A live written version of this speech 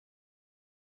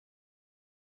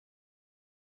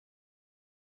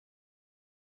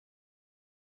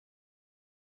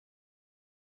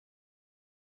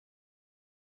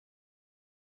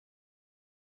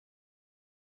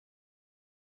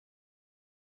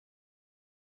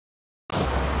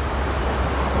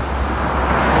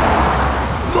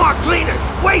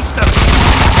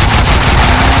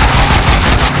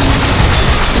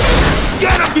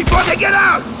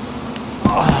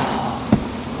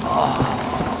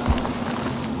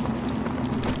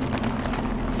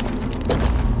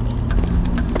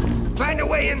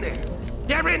in there.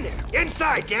 They're in there.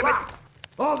 Inside, damn it.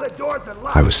 All the doors are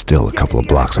locked. I was still a couple of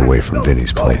blocks away from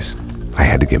Vinny's place. I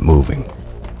had to get moving.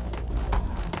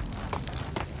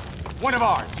 One of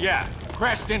ours, yeah.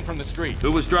 Crashed in from the street.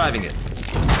 Who was driving it?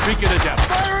 Speak of the devil.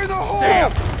 Fire in the hole!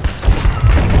 Damn!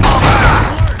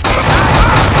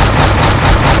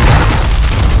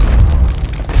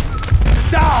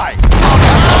 Die!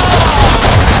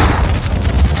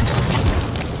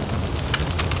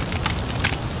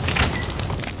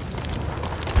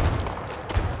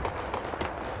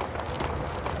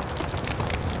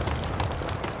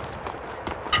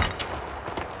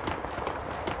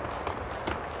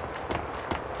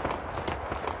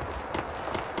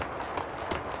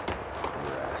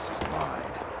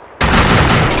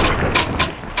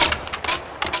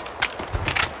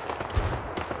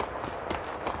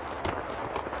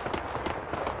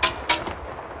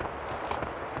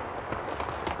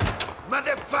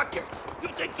 Motherfucker! You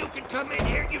think you can come in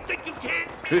here? You think you can?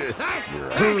 Huh?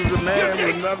 Who's the man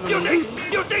with nothing to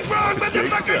lose? You think wrong,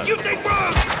 motherfucker! You think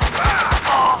wrong!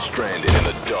 Stranded in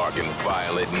a dark and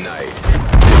violent night.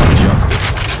 Justice.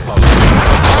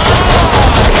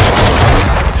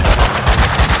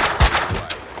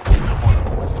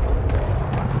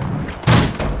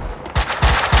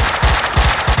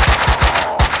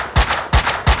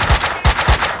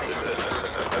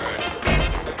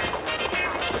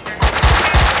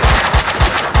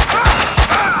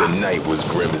 The night was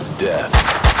grim as death.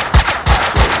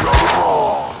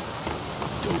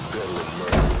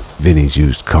 Vinny's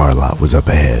used car lot was up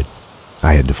ahead.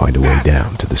 I had to find a way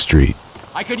down to the street.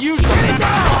 I could use something.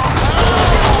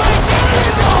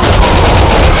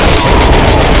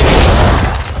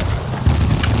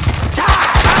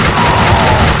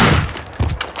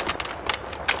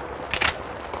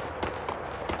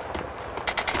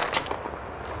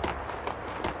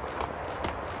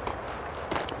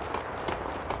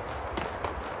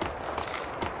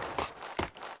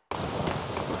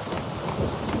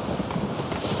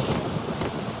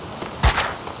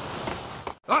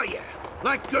 Oh yeah,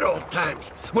 like good old times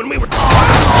when we were.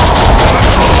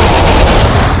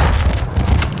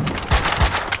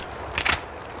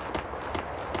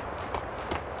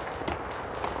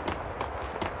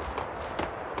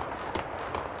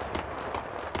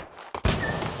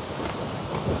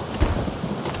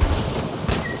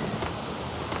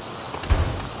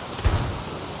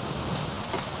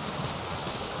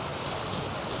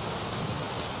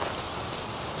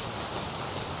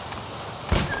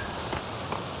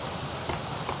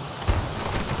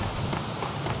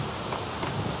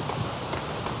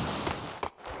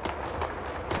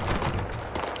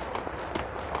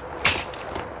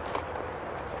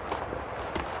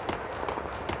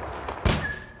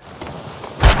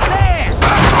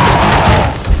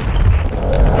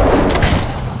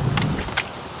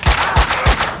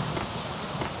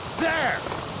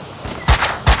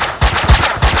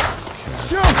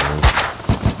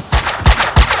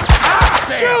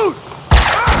 Shoot!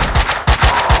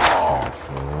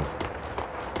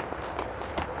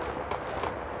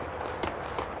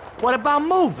 What about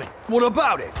moving? What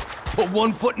about it? Put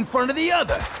one foot in front of the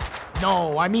other.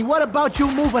 No, I mean, what about you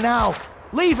moving out?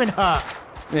 Leaving her?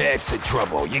 That's the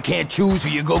trouble. You can't choose who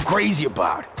you go crazy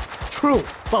about. True,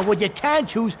 but what you can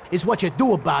choose is what you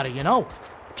do about it, you know?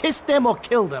 Kiss them or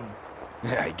kill them.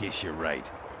 I guess you're right.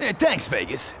 Thanks,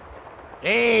 Vegas.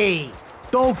 Hey,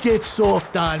 don't get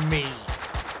soft on me.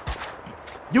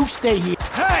 You stay here.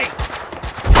 Hey!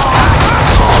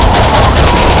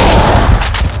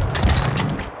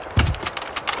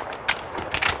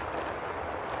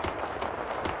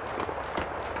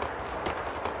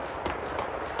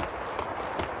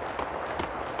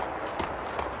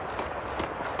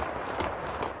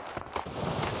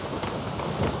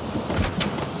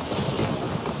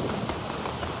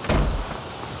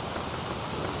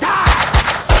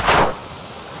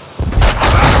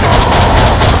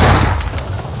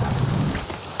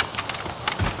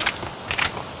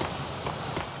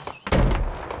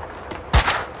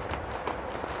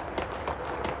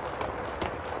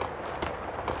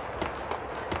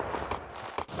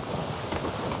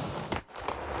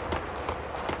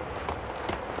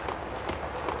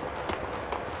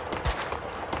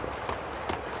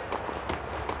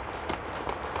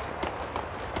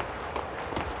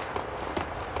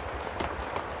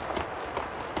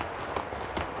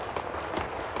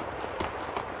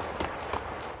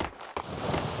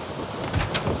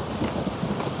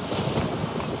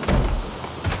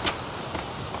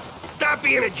 Stop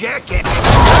being a jackass!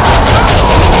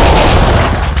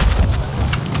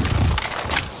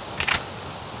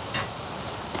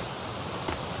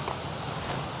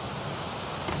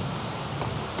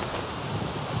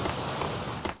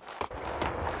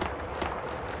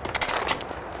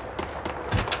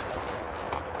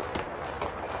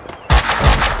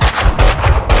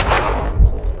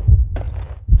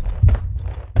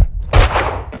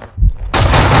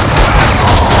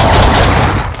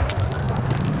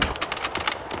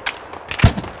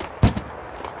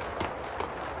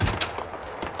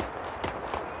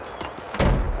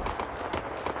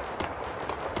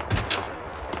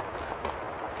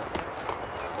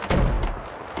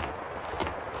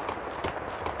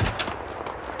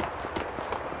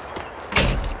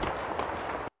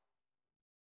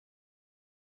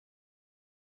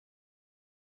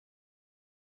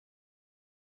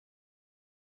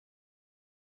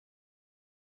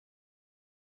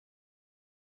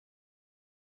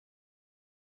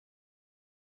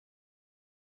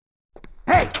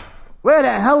 Where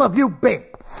the hell have you been?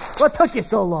 What took you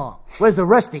so long? Where's the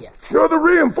rest of you? You're the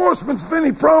reinforcements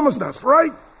Vinny promised us,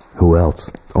 right? Who else?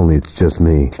 Only it's just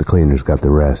me. The cleaners got the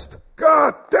rest.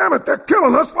 God damn it, they're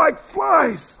killing us like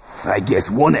flies! I guess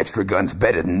one extra gun's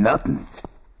better than nothing.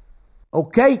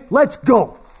 Okay, let's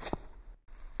go.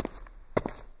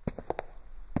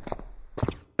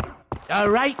 All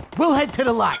right, we'll head to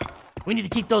the lot. We need to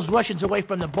keep those Russians away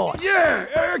from the boss.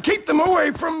 Yeah, keep them away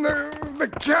from the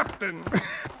captain.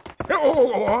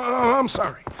 I'm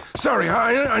sorry. Sorry,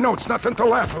 I know it's nothing to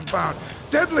laugh about.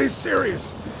 Deadly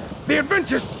serious. The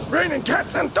adventure's raining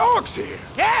cats and dogs here.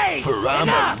 Hey! For I'm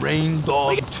a rain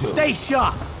dog too. Stay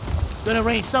sharp. It's gonna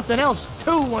rain something else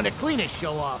too when the cleaners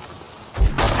show up.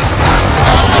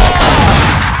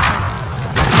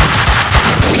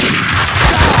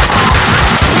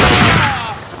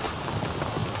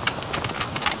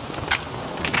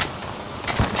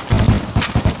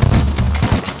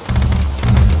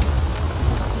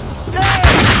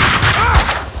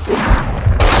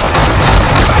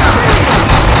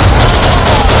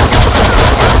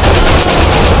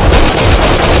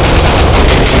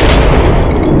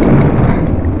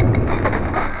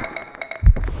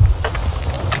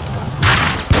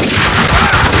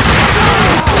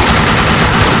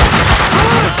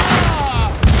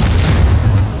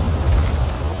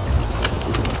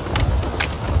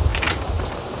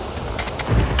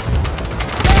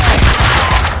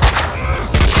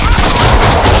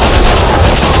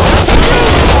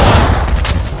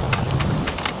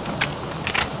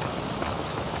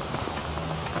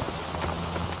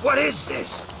 What is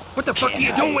this? What the fuck are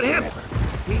you doing with him?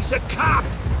 He's a cop.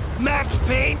 Max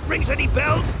Payne, rings any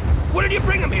bells? What did you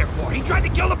bring him here for? He tried to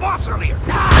kill the boss earlier.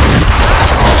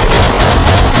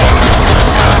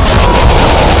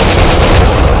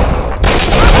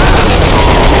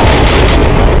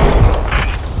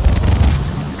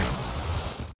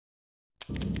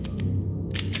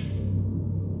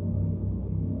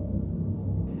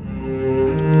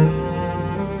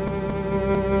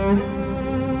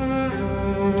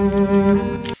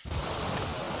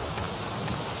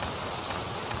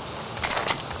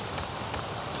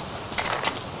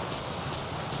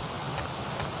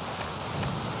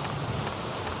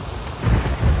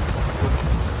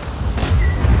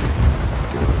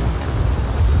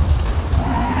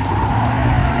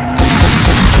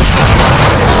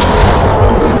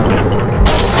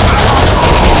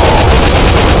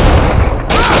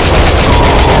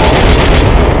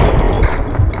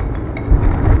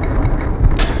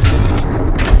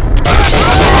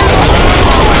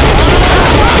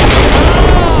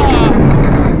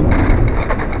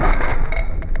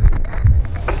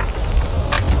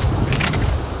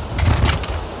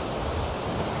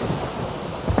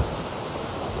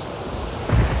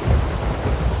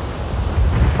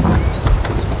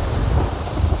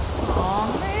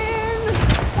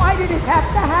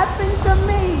 Have to happen to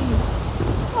me.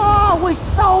 Oh, it was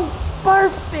so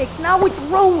perfect. Now it's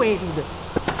ruined.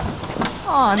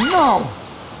 Oh, no.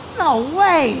 No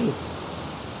way.